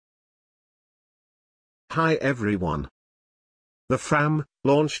Hi everyone. The Fram,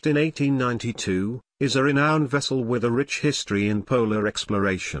 launched in 1892, is a renowned vessel with a rich history in polar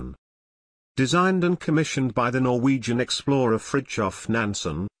exploration. Designed and commissioned by the Norwegian explorer Fridtjof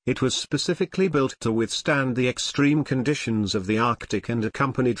Nansen, it was specifically built to withstand the extreme conditions of the Arctic and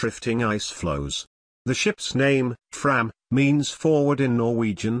accompany drifting ice floes. The ship's name, Fram, means forward in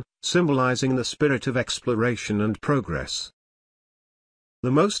Norwegian, symbolizing the spirit of exploration and progress. The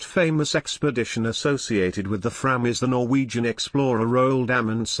most famous expedition associated with the Fram is the Norwegian explorer Roald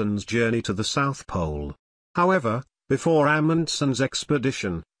Amundsen's journey to the South Pole. However, before Amundsen's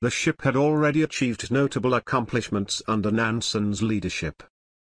expedition, the ship had already achieved notable accomplishments under Nansen's leadership.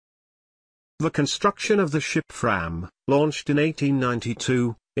 The construction of the ship Fram, launched in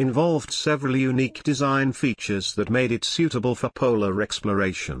 1892, involved several unique design features that made it suitable for polar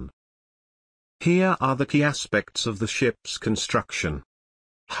exploration. Here are the key aspects of the ship's construction.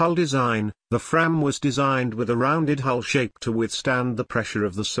 Hull design: the Fram was designed with a rounded hull shape to withstand the pressure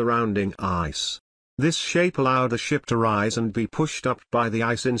of the surrounding ice. This shape allowed the ship to rise and be pushed up by the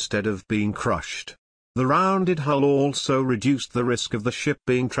ice instead of being crushed. The rounded hull also reduced the risk of the ship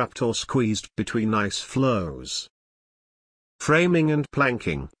being trapped or squeezed between ice floes. Framing and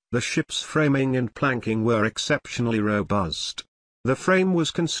planking: the ship's framing and planking were exceptionally robust. The frame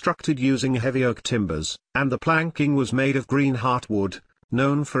was constructed using heavy oak timbers, and the planking was made of green heartwood,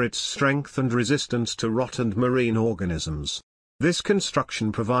 known for its strength and resistance to rot and marine organisms. This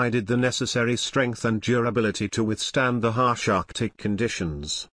construction provided the necessary strength and durability to withstand the harsh Arctic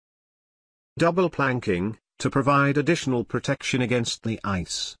conditions. Double planking: to provide additional protection against the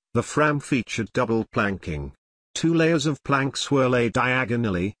ice, the Fram featured double planking. 2 layers of planks were laid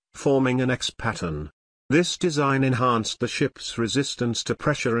diagonally, forming an X pattern. This design enhanced the ship's resistance to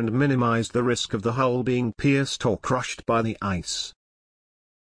pressure and minimized the risk of the hull being pierced or crushed by the ice.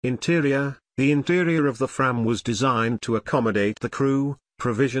 Interior: the interior of the Fram was designed to accommodate the crew,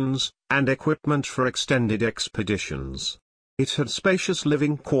 provisions, and equipment for extended expeditions. It had spacious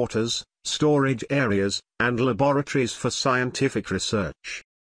living quarters, storage areas, and laboratories for scientific research.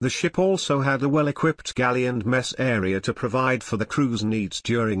 The ship also had a well-equipped galley and mess area to provide for the crew's needs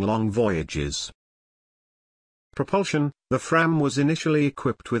during long voyages. Propulsion: the Fram was initially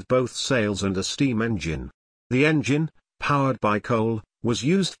equipped with both sails and a steam engine. The engine, powered by coal, was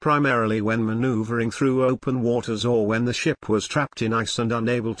used primarily when maneuvering through open waters or when the ship was trapped in ice and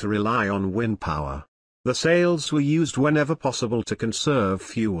unable to rely on wind power. The sails were used whenever possible to conserve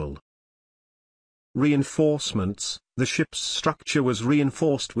fuel. Reinforcements: the ship's structure was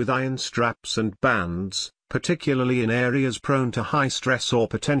reinforced with iron straps and bands, particularly in areas prone to high stress or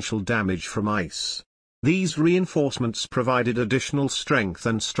potential damage from ice. These reinforcements provided additional strength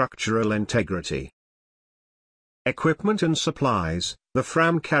and structural integrity. Equipment and supplies: the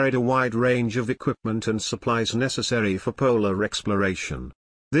Fram carried a wide range of equipment and supplies necessary for polar exploration.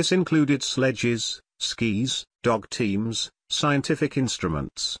 This included sledges, skis, dog teams, scientific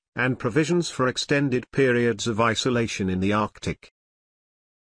instruments, and provisions for extended periods of isolation in the Arctic.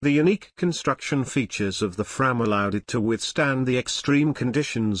 The unique construction features of the Fram allowed it to withstand the extreme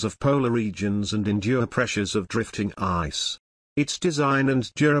conditions of polar regions and endure pressures of drifting ice. Its design and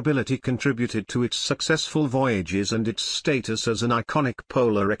durability contributed to its successful voyages and its status as an iconic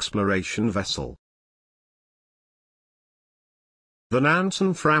polar exploration vessel. The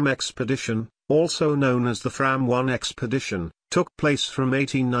Nansen Fram Expedition, also known as the Fram-1 Expedition, took place from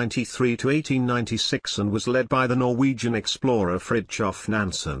 1893 to 1896 and was led by the Norwegian explorer Fridtjof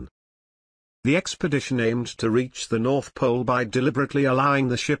Nansen. The expedition aimed to reach the North Pole by deliberately allowing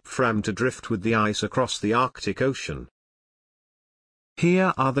the ship Fram to drift with the ice across the Arctic Ocean.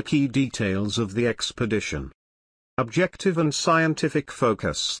 Here are the key details of the expedition. Objective and scientific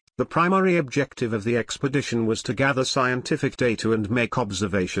focus: the primary objective of the expedition was to gather scientific data and make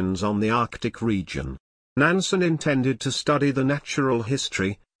observations on the Arctic region. Nansen intended to study the natural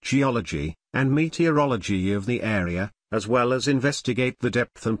history, geology, and meteorology of the area, as well as investigate the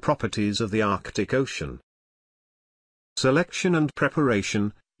depth and properties of the Arctic Ocean. Selection and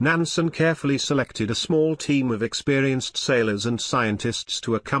preparation: Nansen carefully selected a small team of experienced sailors and scientists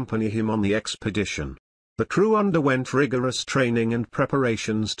to accompany him on the expedition. The crew underwent rigorous training and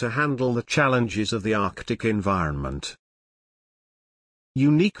preparations to handle the challenges of the Arctic environment.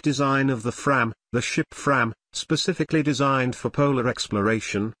 Unique design of the Fram: the ship Fram, specifically designed for polar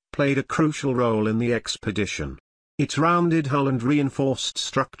exploration, played a crucial role in the expedition. Its rounded hull and reinforced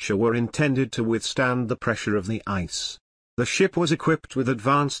structure were intended to withstand the pressure of the ice. The ship was equipped with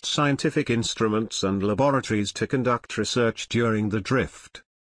advanced scientific instruments and laboratories to conduct research during the drift.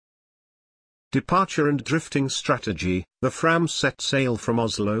 Departure and drifting strategy: the Fram set sail from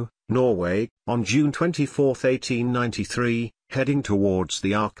Oslo, Norway, on June 24, 1893, heading towards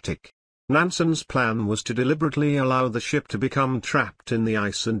the Arctic. Nansen's plan was to deliberately allow the ship to become trapped in the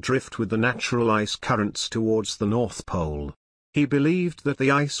ice and drift with the natural ice currents towards the North Pole. He believed that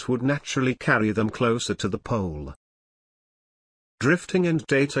the ice would naturally carry them closer to the pole. Drifting and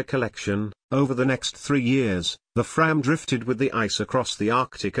data collection. Over the next 3 years, the Fram drifted with the ice across the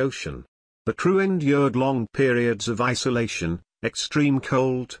Arctic Ocean. The crew endured long periods of isolation, extreme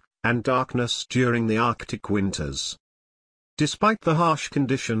cold, and darkness during the Arctic winters. Despite the harsh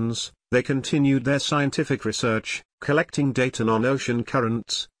conditions, they continued their scientific research, collecting data on ocean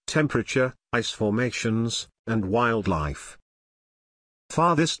currents, temperature, ice formations, and wildlife.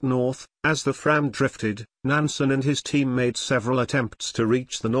 Farthest north, as the Fram drifted, Nansen and his team made several attempts to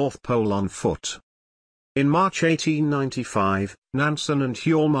reach the North Pole on foot. In March 1895, Nansen and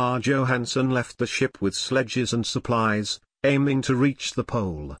Hjalmar Johansen left the ship with sledges and supplies, aiming to reach the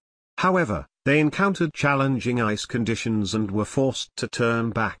pole. However, they encountered challenging ice conditions and were forced to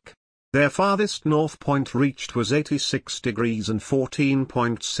turn back. Their farthest north point reached was 86 degrees and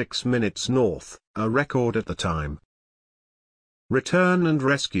 14.6 minutes north, a record at the time. Return and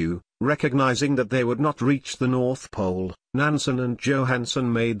rescue. Recognizing that they would not reach the North Pole, Nansen and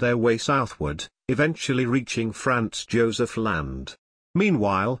Johansen made their way southward, eventually reaching Franz Josef Land.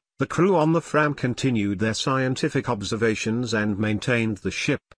 Meanwhile, the crew on the Fram continued their scientific observations and maintained the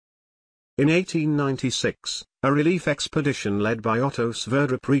ship. In 1896, a relief expedition led by Otto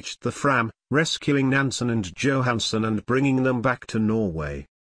Sverdrup reached the Fram, rescuing Nansen and Johansen and bringing them back to Norway.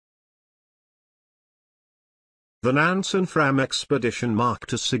 The Nansen-Fram expedition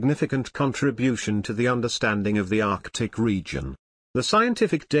marked a significant contribution to the understanding of the Arctic region. The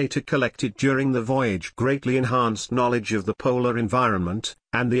scientific data collected during the voyage greatly enhanced knowledge of the polar environment,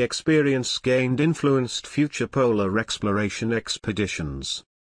 and the experience gained influenced future polar exploration expeditions.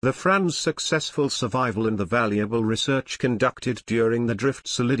 The Fram's successful survival and the valuable research conducted during the drift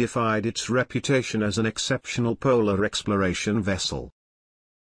solidified its reputation as an exceptional polar exploration vessel.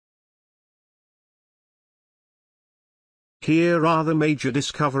 Here are the major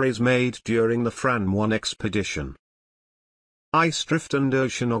discoveries made during the Fram-1 expedition. Ice drift and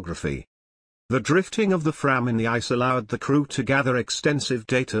oceanography. The drifting of the Fram in the ice allowed the crew to gather extensive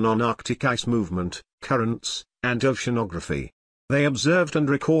data on Arctic ice movement, currents, and oceanography. They observed and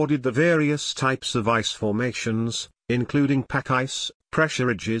recorded the various types of ice formations, including pack ice, pressure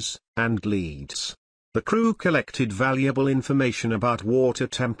ridges, and leads. The crew collected valuable information about water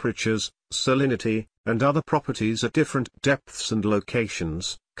temperatures, salinity, and other properties at different depths and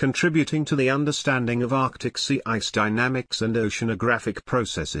locations, contributing to the understanding of Arctic sea ice dynamics and oceanographic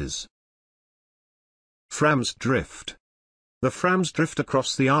processes. Fram's drift. The Fram's drift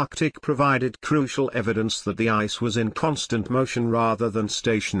across the Arctic provided crucial evidence that the ice was in constant motion rather than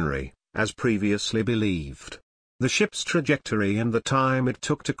stationary, as previously believed. The ship's trajectory and the time it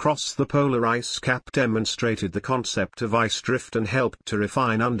took to cross the polar ice cap demonstrated the concept of ice drift and helped to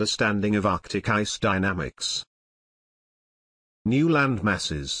refine understanding of Arctic ice dynamics. New land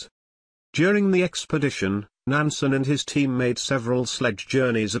masses. During the expedition, Nansen and his team made several sledge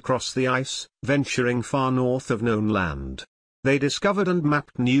journeys across the ice, venturing far north of known land. They discovered and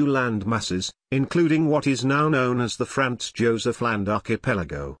mapped new land masses, including what is now known as the Franz Josef Land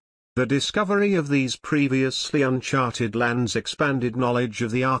archipelago. The discovery of these previously uncharted lands expanded knowledge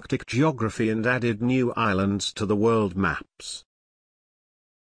of the Arctic geography and added new islands to the world maps.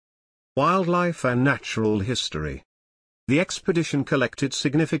 Wildlife and natural history. The expedition collected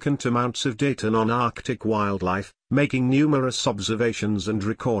significant amounts of data on Arctic wildlife, making numerous observations and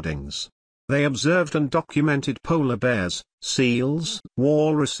recordings. They observed and documented polar bears, seals,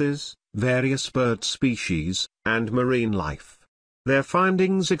 walruses, various bird species, and marine life. Their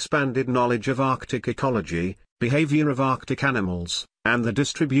findings expanded knowledge of Arctic ecology, behavior of Arctic animals, and the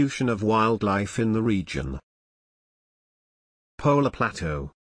distribution of wildlife in the region. Polar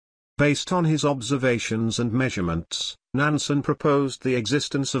Plateau. Based on his observations and measurements, Nansen proposed the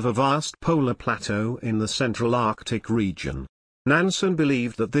existence of a vast polar plateau in the central Arctic region. Nansen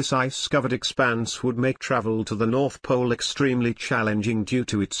believed that this ice-covered expanse would make travel to the North Pole extremely challenging due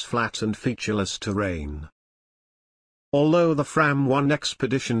to its flat and featureless terrain. Although the Fram-1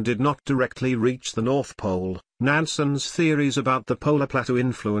 expedition did not directly reach the North Pole, Nansen's theories about the polar plateau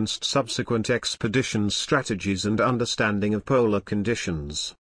influenced subsequent expeditions' strategies and understanding of polar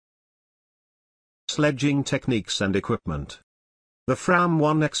conditions. Sledging techniques and equipment. The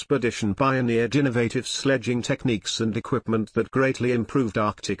Fram-1 expedition pioneered innovative sledging techniques and equipment that greatly improved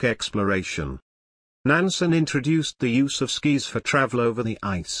Arctic exploration. Nansen introduced the use of skis for travel over the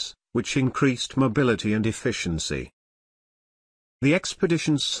ice, which increased mobility and efficiency. The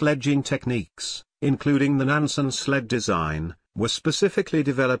expedition's sledging techniques, including the Nansen sled design, were specifically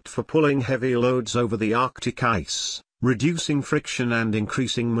developed for pulling heavy loads over the Arctic ice, reducing friction and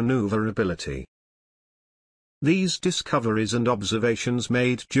increasing maneuverability. These discoveries and observations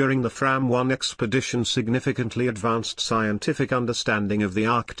made during the Fram-1 expedition significantly advanced scientific understanding of the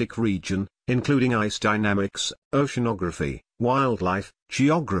Arctic region, including ice dynamics, oceanography, wildlife,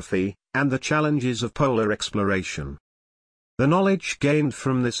 geography, and the challenges of polar exploration. The knowledge gained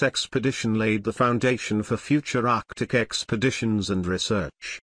from this expedition laid the foundation for future Arctic expeditions and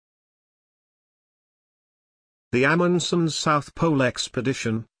research. The Amundsen's South Pole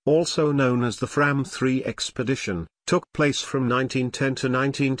Expedition, also known as the Fram-1 Expedition, took place from 1910 to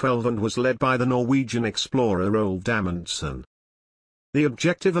 1912 and was led by the Norwegian explorer Roald Amundsen. The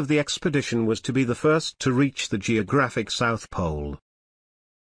objective of the expedition was to be the first to reach the geographic South Pole.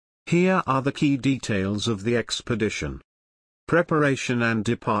 Here are the key details of the expedition. Preparation and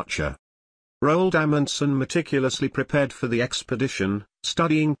departure. Roald Amundsen meticulously prepared for the expedition,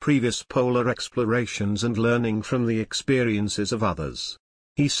 studying previous polar explorations and learning from the experiences of others.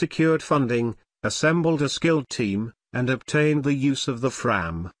 He secured funding, assembled a skilled team, and obtained the use of the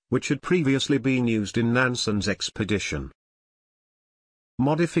Fram, which had previously been used in Nansen's expedition.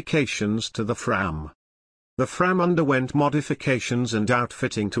 Modifications to the Fram. The Fram underwent modifications and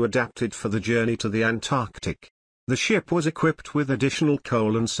outfitting to adapt it for the journey to the Antarctic. The ship was equipped with additional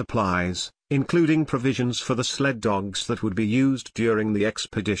coal and supplies, including provisions for the sled dogs that would be used during the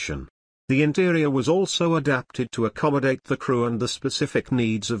expedition. The interior was also adapted to accommodate the crew and the specific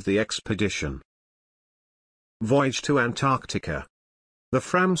needs of the expedition. Voyage to Antarctica. The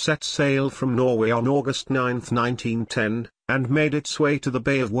Fram set sail from Norway on August 9, 1910, and made its way to the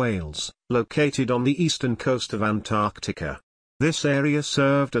Bay of Whales, located on the eastern coast of Antarctica. This area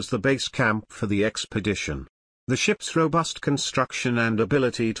served as the base camp for the expedition. The ship's robust construction and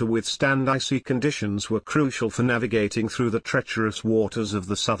ability to withstand icy conditions were crucial for navigating through the treacherous waters of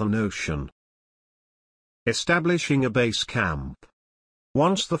the Southern Ocean. Establishing a base camp.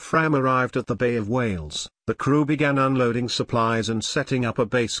 Once the Fram arrived at the Bay of Whales, the crew began unloading supplies and setting up a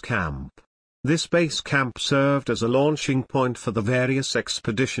base camp. This base camp served as a launching point for the various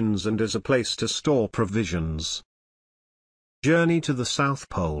expeditions and as a place to store provisions. Journey to the South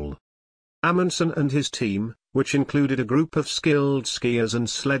Pole. Amundsen and his team, which included a group of skilled skiers and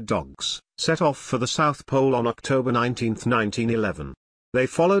sled dogs, set off for the South Pole on October 19, 1911. They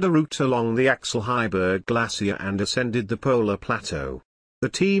followed a route along the Axel Heiberg Glacier and ascended the polar plateau. The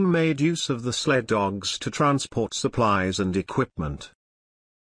team made use of the sled dogs to transport supplies and equipment.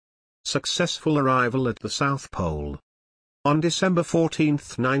 Successful arrival at the South Pole. On December 14,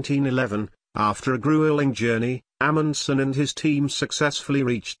 1911, after a grueling journey, Amundsen and his team successfully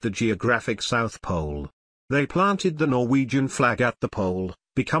reached the geographic South Pole. They planted the Norwegian flag at the pole,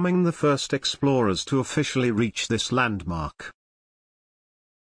 becoming the first explorers to officially reach this landmark.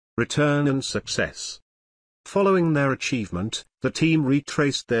 Return and success. Following their achievement, the team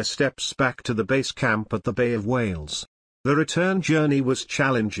retraced their steps back to the base camp at the Bay of Whales. The return journey was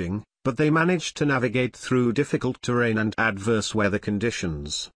challenging, but they managed to navigate through difficult terrain and adverse weather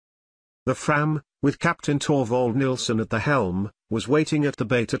conditions. The Fram, with Captain Thorvald Nilsen at the helm, was waiting at the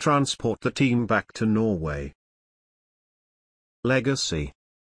bay to transport the team back to Norway. Legacy.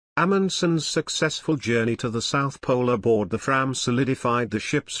 Amundsen's successful journey to the South Pole aboard the Fram solidified the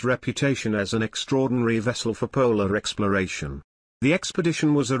ship's reputation as an extraordinary vessel for polar exploration. The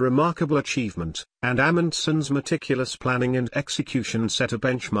expedition was a remarkable achievement, and Amundsen's meticulous planning and execution set a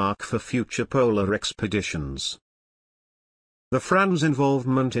benchmark for future polar expeditions. The Fram's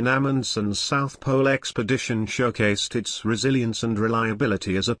involvement in Amundsen's South Pole expedition showcased its resilience and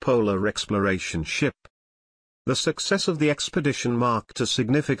reliability as a polar exploration ship. The success of the expedition marked a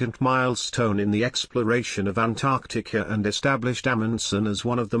significant milestone in the exploration of Antarctica and established Amundsen as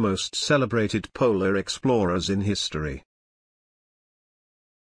one of the most celebrated polar explorers in history.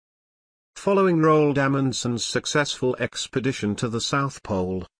 Following Roald Amundsen's successful expedition to the South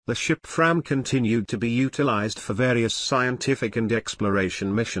Pole, the ship Fram continued to be utilized for various scientific and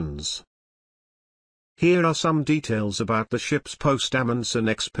exploration missions. Here are some details about the ship's post-Amundsen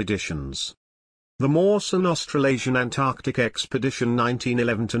expeditions. The Mawson-Australasian Antarctic Expedition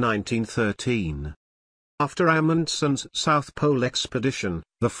 1911–1913. After Amundsen's South Pole expedition,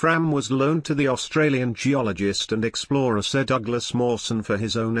 the Fram was loaned to the Australian geologist and explorer Sir Douglas Mawson for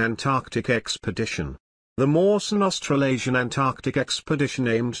his own Antarctic expedition. The Mawson-Australasian Antarctic Expedition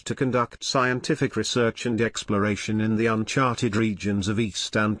aimed to conduct scientific research and exploration in the uncharted regions of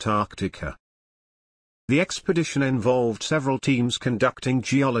East Antarctica. The expedition involved several teams conducting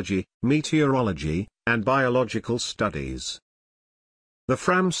geology, meteorology, and biological studies. The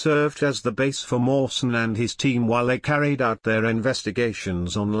Fram served as the base for Mawson and his team while they carried out their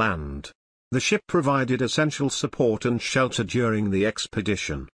investigations on land. The ship provided essential support and shelter during the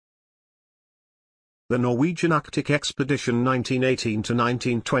expedition. The Norwegian Arctic Expedition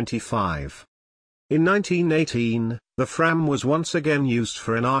 1918–1925. In 1918, the Fram was once again used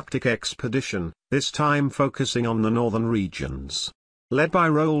for an Arctic expedition, this time focusing on the northern regions. Led by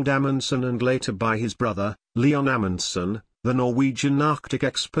Roald Amundsen and later by his brother, Leon Amundsen, the Norwegian Arctic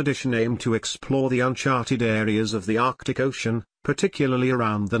expedition aimed to explore the uncharted areas of the Arctic Ocean, particularly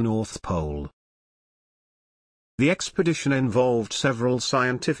around the North Pole. The expedition involved several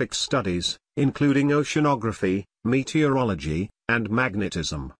scientific studies, including oceanography, meteorology, and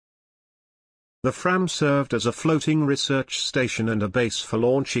magnetism. The Fram served as a floating research station and a base for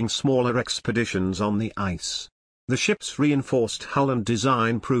launching smaller expeditions on the ice. The ship's reinforced hull and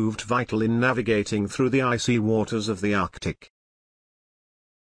design proved vital in navigating through the icy waters of the Arctic.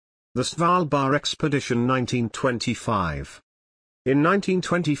 The Svalbard Expedition 1925. In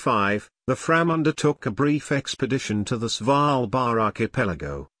 1925, the Fram undertook a brief expedition to the Svalbard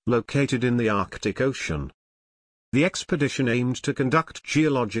archipelago, located in the Arctic Ocean. The expedition aimed to conduct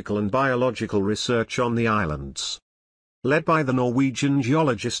geological and biological research on the islands. Led by the Norwegian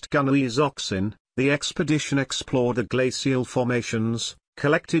geologist Gunnar Oxen, the expedition explored the glacial formations,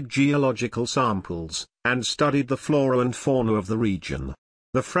 collected geological samples, and studied the flora and fauna of the region.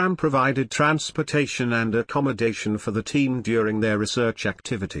 The Fram provided transportation and accommodation for the team during their research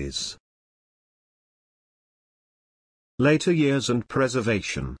activities. Later years and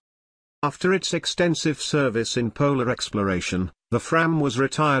preservation. After its extensive service in polar exploration, the Fram was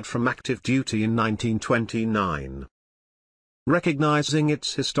retired from active duty in 1929. Recognizing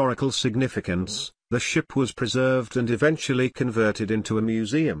its historical significance, the ship was preserved and eventually converted into a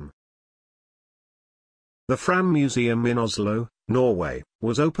museum. The Fram Museum in Oslo, Norway,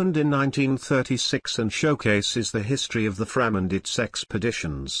 was opened in 1936 and showcases the history of the Fram and its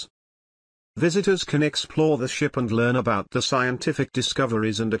expeditions. Visitors can explore the ship and learn about the scientific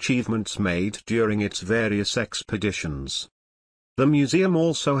discoveries and achievements made during its various expeditions. The museum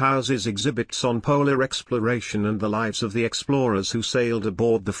also houses exhibits on polar exploration and the lives of the explorers who sailed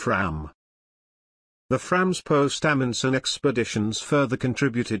aboard the Fram. The Fram's post-Amundsen expeditions further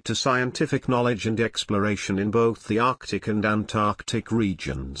contributed to scientific knowledge and exploration in both the Arctic and Antarctic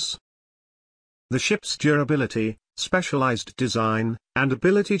regions. The ship's durability, specialized design, and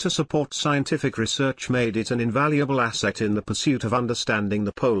ability to support scientific research made it an invaluable asset in the pursuit of understanding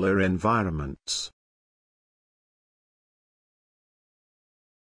the polar environments.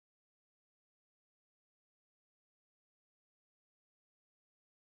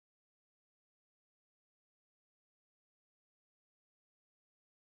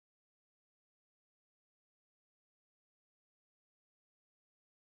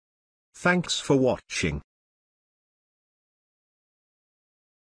 Thanks for watching.